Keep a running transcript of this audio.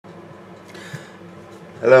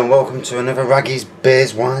Hello and welcome to another Raggy's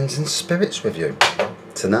Beers, Wines and Spirits review.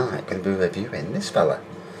 Tonight I'm going to be reviewing this fella,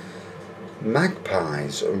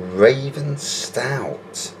 Magpie's Raven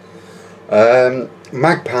Stout.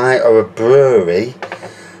 Magpie are a brewery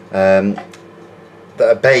that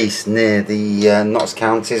are based near the Notts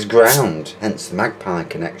County's ground, hence the Magpie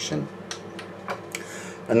connection.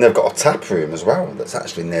 And they've got a tap room as well that's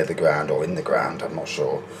actually near the ground, or in the ground, I'm not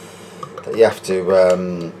sure, that you have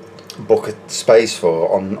to book a space for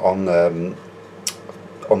on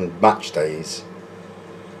match days.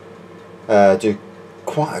 Do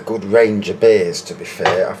quite a good range of beers, to be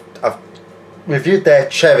fair. I've reviewed their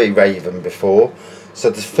Cherry Raven before, so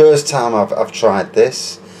the first time I've tried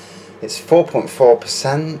this. It's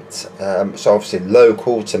 4.4%, so obviously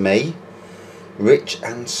local to me. Rich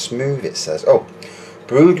and smooth, it says. Oh,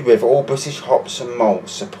 brewed with all British hops and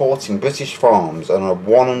malts, supporting British farms on a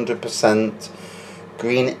 100%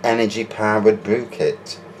 green energy powered brew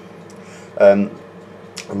kit.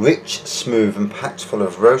 Rich, smooth and packed full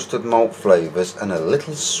of roasted malt flavours and a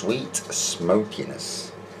little sweet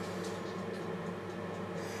smokiness.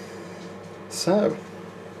 So,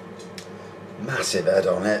 massive head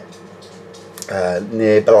on it,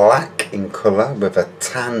 near black in colour with a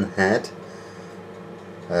tan head.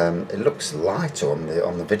 It looks lighter on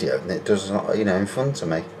the video than it does, you know, in front of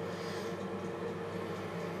me.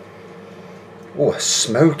 Oh, a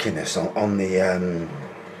smokiness on the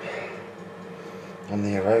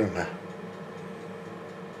aroma.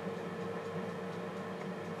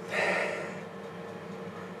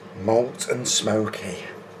 Malt and smoky.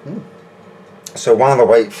 So while I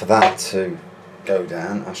wait for that to go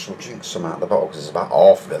down, I shall drink some out of the bottle, because there's about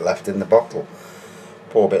half of it left in the bottle.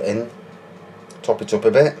 Pour a bit in, top it up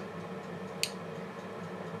a bit.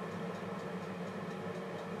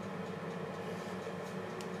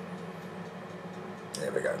 There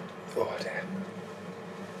we go. Oh dear.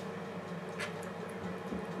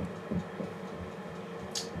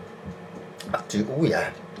 Oh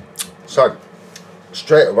yeah. So,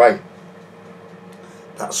 straight away,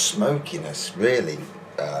 that smokiness really,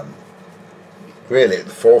 really at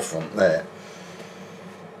the forefront there.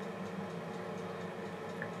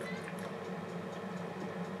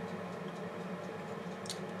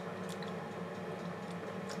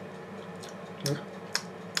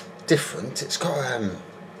 Different. It's got I'll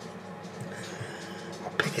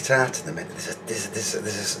pick it out in a minute.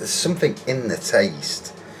 There's something in the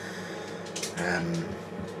taste.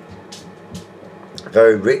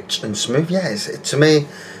 Very rich and smooth. Yeah, it's, to me,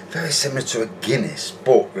 very similar to a Guinness,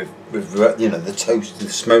 but with you know, the toast and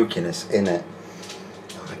the smokiness in it.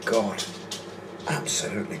 My God,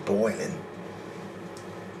 absolutely boiling.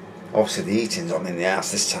 Obviously, the eating's on in the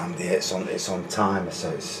house this time of the year. It's on timer, so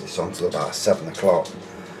it's on till about 7 o'clock,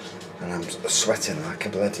 and I'm sweating like a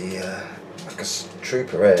bloody like a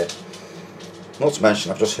trooper here. Not to mention,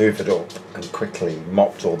 I've just hoovered up and quickly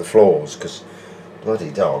mopped all the floors, because bloody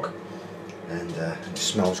dog. And it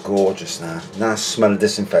smells gorgeous now. Nice smell of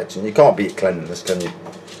disinfectant. You can't beat cleanliness, can you?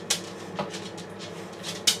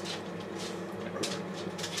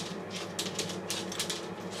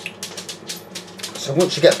 So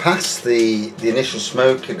once you get past the initial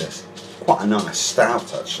smokiness, quite a nice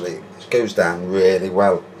stout actually. It goes down really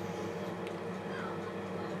well.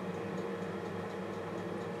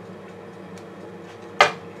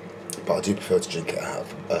 But I do prefer to drink it out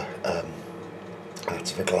of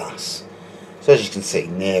a glass. So as you can see,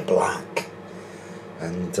 near black,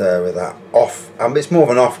 and with that off, it's more of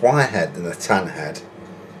an off-white head than a tan head.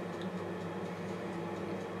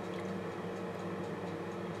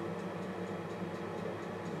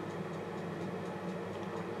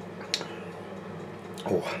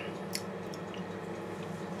 Oh.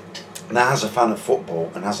 Now, as a fan of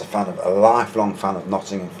football and as a lifelong fan of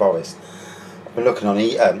Nottingham Forest, I've been looking on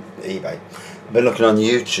eBay. I've been looking on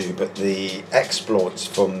YouTube at the exploits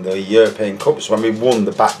from the European Cups when we won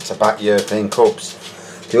the back-to-back European Cups.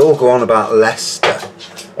 They all go on about Leicester,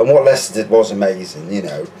 and what Leicester did was amazing, you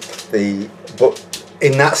know. But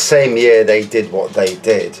in that same year they did what they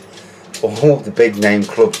did, all the big name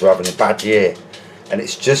clubs were having a bad year, and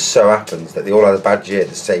it's just so happens that they all had a bad year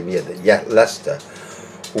the same year that Leicester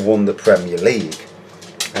won the Premier League.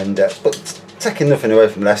 And but taking nothing away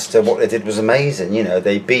from Leicester, what they did was amazing. You know,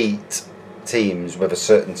 they beat teams with a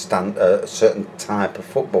certain certain type of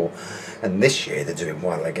football, and this year they're doing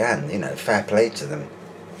well again. You know, fair play to them.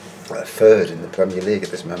 Third in the Premier League at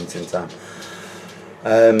this moment in time.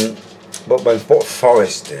 But what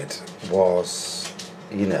Forest did was,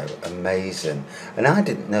 you know, amazing. And I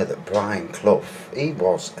didn't know that Brian Clough, he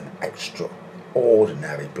was an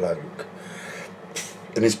extraordinary bloke.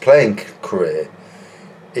 In his playing career,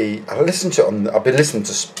 I listened to it on. I've been listening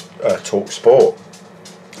to Talk Sport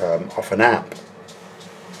off an app,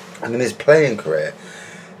 and in his playing career,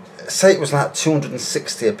 say it was like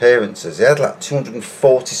 260 appearances. He had like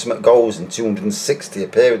 240 something goals in 260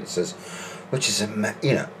 appearances, which is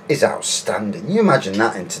is outstanding. You imagine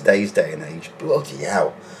that in today's day and age, bloody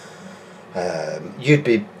hell. You'd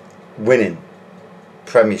be winning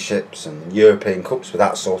premierships and European Cups with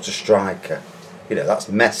that sort of striker. That's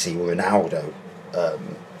Messi, Ronaldo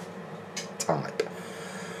type.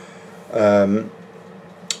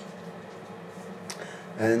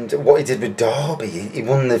 And what he did with Derby, he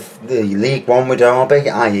won the League One with Derby,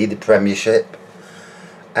 i.e. the Premiership,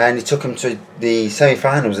 and he took him to the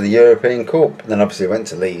semi-finals of the European Cup. And then obviously he went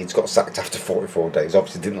to Leeds, got sacked after 44 days.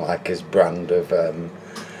 Obviously didn't like his brand of,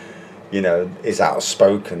 his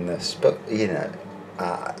outspokenness. But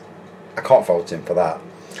I can't fault him for that.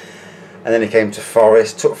 And then he came to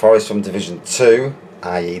Forest, took Forest from Division 2,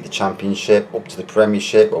 i.e. the Championship, up to the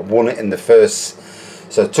Premiership, or won it in the first.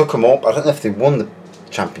 So it took them up. I don't know if they won the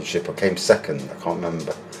Championship or came second, I can't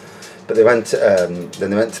remember. But they went then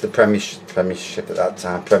they went to the Premiership at that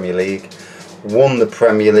time, Premier League, won the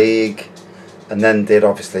Premier League, and then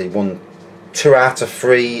won 2 out of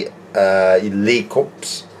 3 League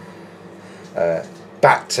Cups,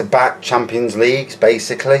 back-to-back Champions Leagues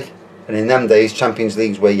basically. And in them days, Champions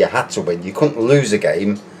Leagues where you had to win, you couldn't lose a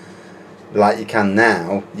game like you can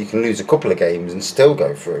now. You can lose a couple of games and still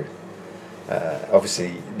go through.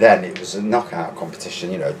 Obviously then it was a knockout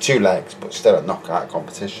competition, 2 legs, but still a knockout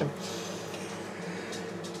competition.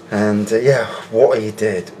 And what he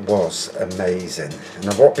did was amazing, and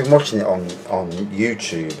I've been watching it on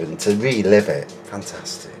YouTube, and to relive it,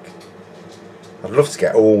 fantastic. I'd love to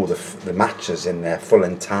get all the matches in their full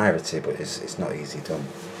entirety, but it's not easy done.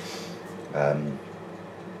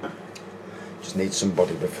 Just need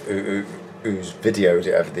somebody who's videoed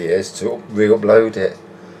it over the years to re-upload it.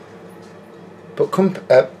 But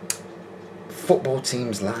football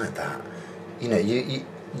teams like that,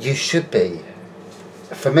 you should be.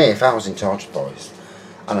 For me, if I was in charge of Forest,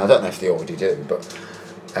 and I don't know if they already do, but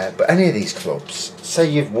any of these clubs, say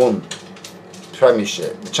you've won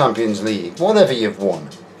Premiership, the Champions League, whatever you've won,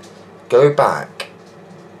 go back,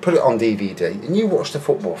 put it on DVD, and you watch the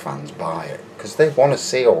football fans buy it, because they want to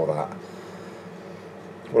see all that.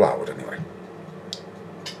 Well, I would anyway.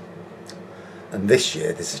 And this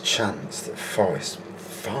year there's a chance that Forest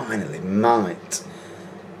finally might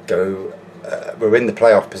go, we're in the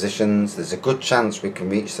playoff positions, there's a good chance we can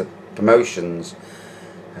reach the promotions,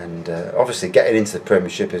 and obviously getting into the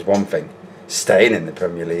Premiership is one thing, staying in the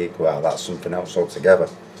Premier League, well, that's something else altogether.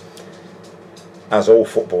 As all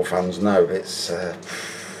football fans know, it's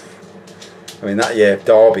that year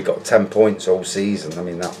Derby got 10 points all season.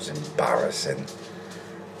 That was embarrassing.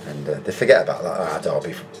 And they forget about that.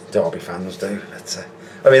 Derby fans do.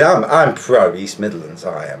 But, I'm pro East Midlands.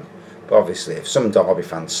 I am. But obviously, if some Derby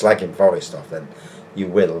fans slagging Forest off, then you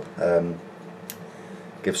will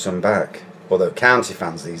give some back. Although county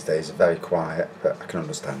fans these days are very quiet, but I can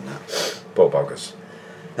understand that. Bull boggers.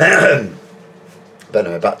 But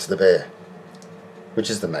anyway, back to the beer, which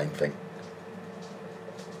is the main thing.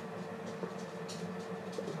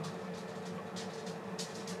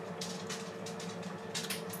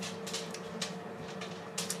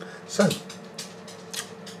 So,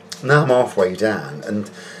 now I'm halfway down, and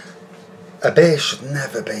a beer should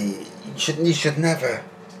never be, you should never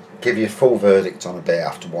give your full verdict on a beer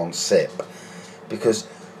after one sip, because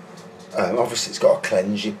obviously it's got to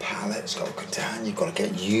cleanse your palate, it's got to go down, you've got to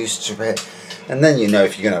get used to it, and then you know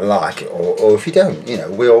if you're going to like it or if you don't.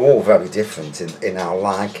 We are all very different in our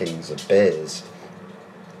likings of beers.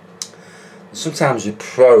 Sometimes you're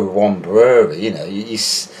pro one brewery, you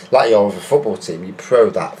like you're with a football team, you pro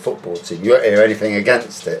that football team, you don't hear anything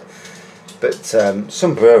against it. But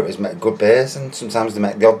some breweries make good beers, and sometimes they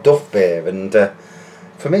make the odd duff beer, and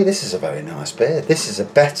for me this is a very nice beer. This is a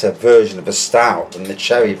better version of a stout than the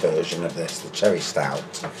cherry version of this, the cherry stout.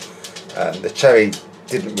 The cherry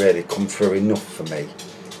didn't really come through enough for me.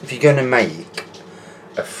 If you're going to make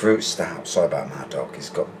a fruit stout, sorry about my dog, he's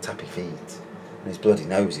got tappy feet. And his bloody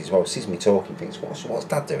nose as well, sees me talking, thinks, what's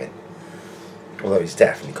Dad doing? Although he's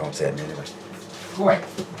deaf and he can't hear me anyway. Go away.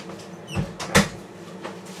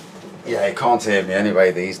 Yeah, he can't hear me anyway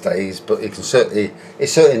these days, but he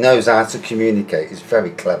certainly knows how to communicate. He's a very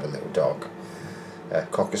clever little dog.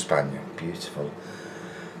 Cocker Spaniel, beautiful.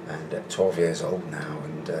 And 12 years old now,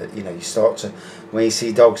 and you start to, when you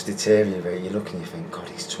see dogs deteriorate, you look and you think, God,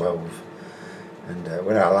 he's 12. And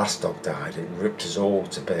when our last dog died, it ripped us all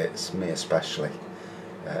to bits, me especially,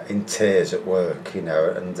 in tears at work, and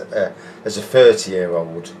as a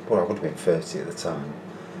 30-year-old, well, I would have been 30 at the time,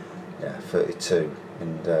 Yeah, 32,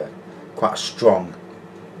 and quite strong,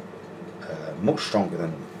 much stronger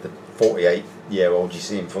than the 48-year-old you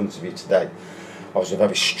see in front of you today. I was a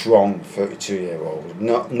very strong 32-year-old,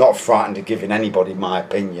 not frightened of giving anybody my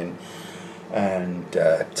opinion and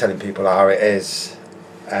telling people how it is.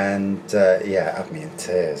 And yeah, it had me in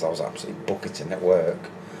tears. I was absolutely bucketing at work.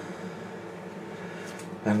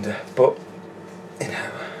 And but you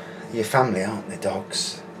know, your family, aren't they,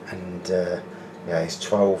 dogs? And yeah, he's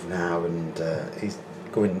 12 now, and he's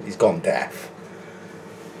gone deaf,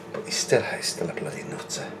 but he's still a bloody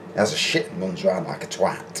nutter. He has a shit and runs around like a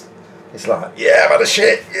twat. It's like, yeah, I've had a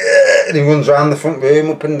shit, yeah, and he runs around the front room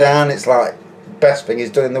up and down. It's like the best thing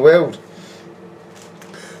he's done in the world.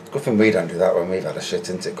 It's a good thing we don't do that when we've had a shit,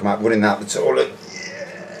 isn't it? Come out running out the toilet,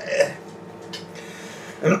 yeah.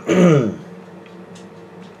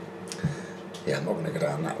 Yeah, I'm not going to go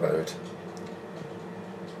down that road.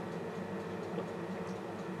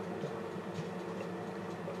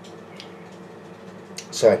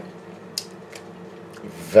 So,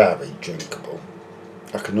 very drinkable.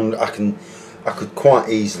 I could quite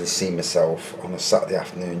easily see myself on a Saturday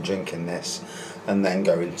afternoon drinking this, and then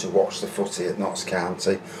going to watch the footy at Notts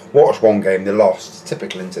County. Watch one game they lost.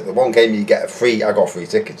 Typical, isn't it? The one game you get I got free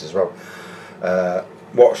tickets as well.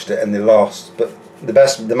 Watched it and they lost, but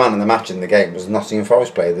the man of the match in the game was a Nottingham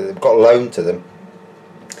Forest player that got loaned to them,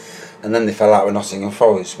 and then they fell out with Nottingham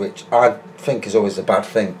Forest, which I think is always a bad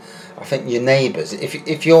thing. I think your neighbours,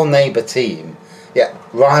 if your neighbour team, yeah,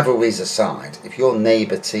 rivalries aside, if your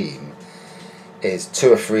neighbour team is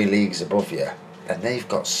 2 or 3 leagues above you and they've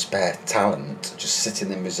got spare talent just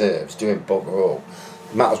sitting in reserves doing bugger all,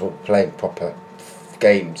 you might as well be playing proper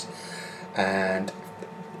games. And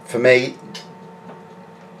for me,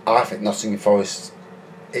 I think Nottingham Forest,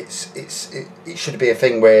 it should be a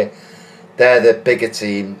thing where they're the bigger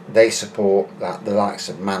team, they support the likes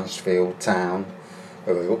of Mansfield Town,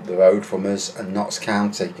 who are up the road from us, and Notts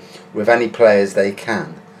County with any players they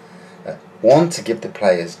can. 1, to give the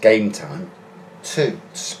players game time. 2,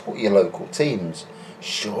 to support your local teams.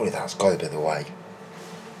 Surely that's got to be the way.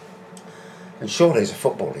 And surely as a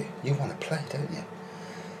footballer you want to play, don't you?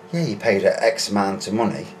 Yeah, you paid X amount of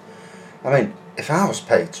money. I mean, if I was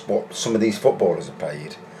paid what some of these footballers are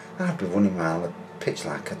paid, I'd be running around the pitch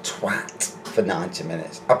like a twat for 90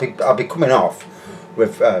 minutes. I'd be coming off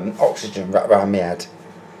with oxygen wrapped around my head,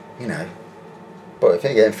 you know. But if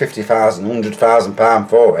you're getting £50,000, £100,000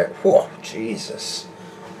 for it, whoa, Jesus,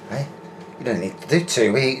 hey, you don't need to do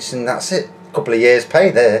 2 weeks and that's it. A couple of years' pay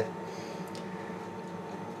there.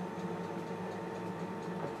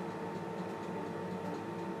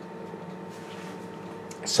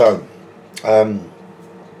 So,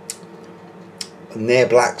 near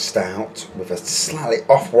black stout with a slightly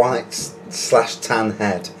off-white / tan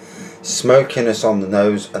head. Smokiness on the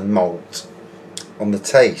nose and malt. On the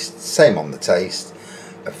taste, same on the taste,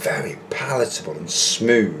 a very palatable and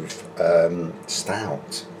smooth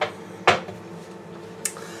stout.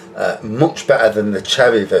 Much better than the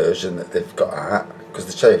cherry version that they've got out, because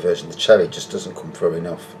the cherry just doesn't come through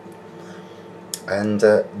enough. And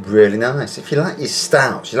really nice. If you like your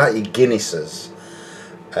stouts, you like your Guinnesses,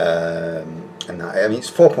 and that, I mean, it's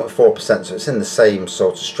 4.4%, so it's in the same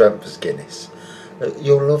sort of strength as Guinness.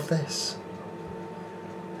 You'll love this,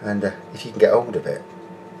 and if you can get hold of it.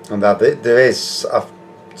 And there is, I've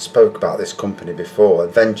spoke about this company before,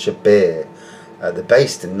 Adventure Beer. They're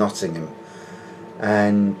based in Nottingham,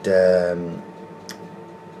 and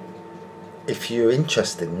if you're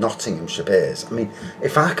interested in Nottinghamshire beers, I mean,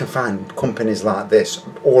 if I can find companies like this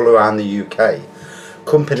all around the UK,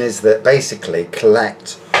 companies that basically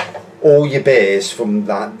collect all your beers from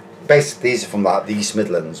that. Basically, these are from like the East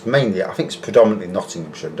Midlands, mainly. I think it's predominantly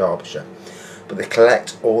Nottinghamshire and Derbyshire, but they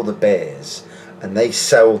collect all the beers and they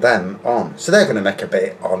sell them on. So they're going to make a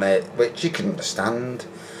bit on it, which you can understand.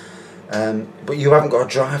 But you haven't got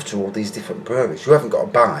to drive to all these different breweries. You haven't got to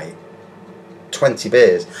buy 20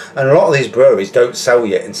 beers, and a lot of these breweries don't sell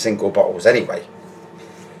you in single bottles anyway.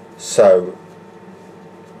 So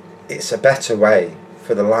it's a better way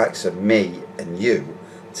for the likes of me and you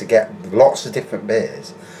to get lots of different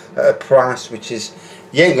beers at a price which is,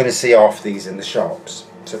 you ain't going to see half these in the shops.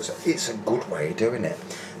 So it's a good way of doing it.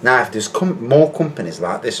 Now, if there's more companies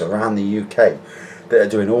like this around the UK that are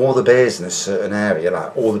doing all the beers in a certain area,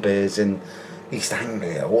 like all the beers in East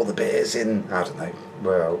Anglia, all the beers in, I don't know,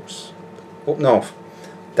 where else? Up north,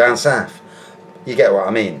 down south, you get what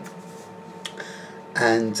I mean.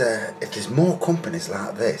 And if there's more companies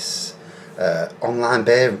like this, online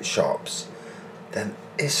beer shops, then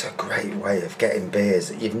it's a great way of getting beers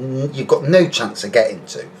that you've got no chance of getting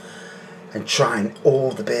to. and trying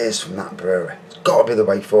all the beers from that brewery. It's got to be the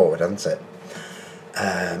way forward, hasn't it?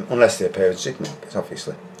 Unless they appear in supermarkets,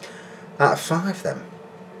 obviously. Out of 5 then.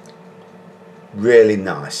 Really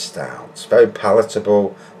nice stouts, very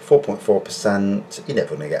palatable, 4.4%. You're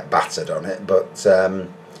never going to get battered on it, but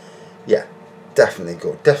yeah, definitely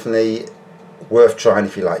good. Definitely worth trying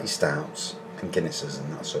if you like your stouts and Guinnesses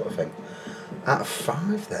and that sort of thing. Out of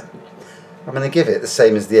 5 then, I'm going to give it the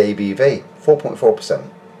same as the ABV, 4.4%.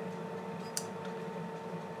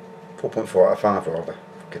 4.4 out of 5 rather.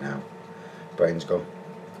 Fucking hell, brain's gone.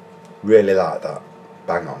 Really like that,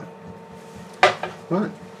 bang on.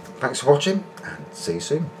 Right, thanks for watching and see you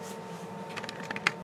soon.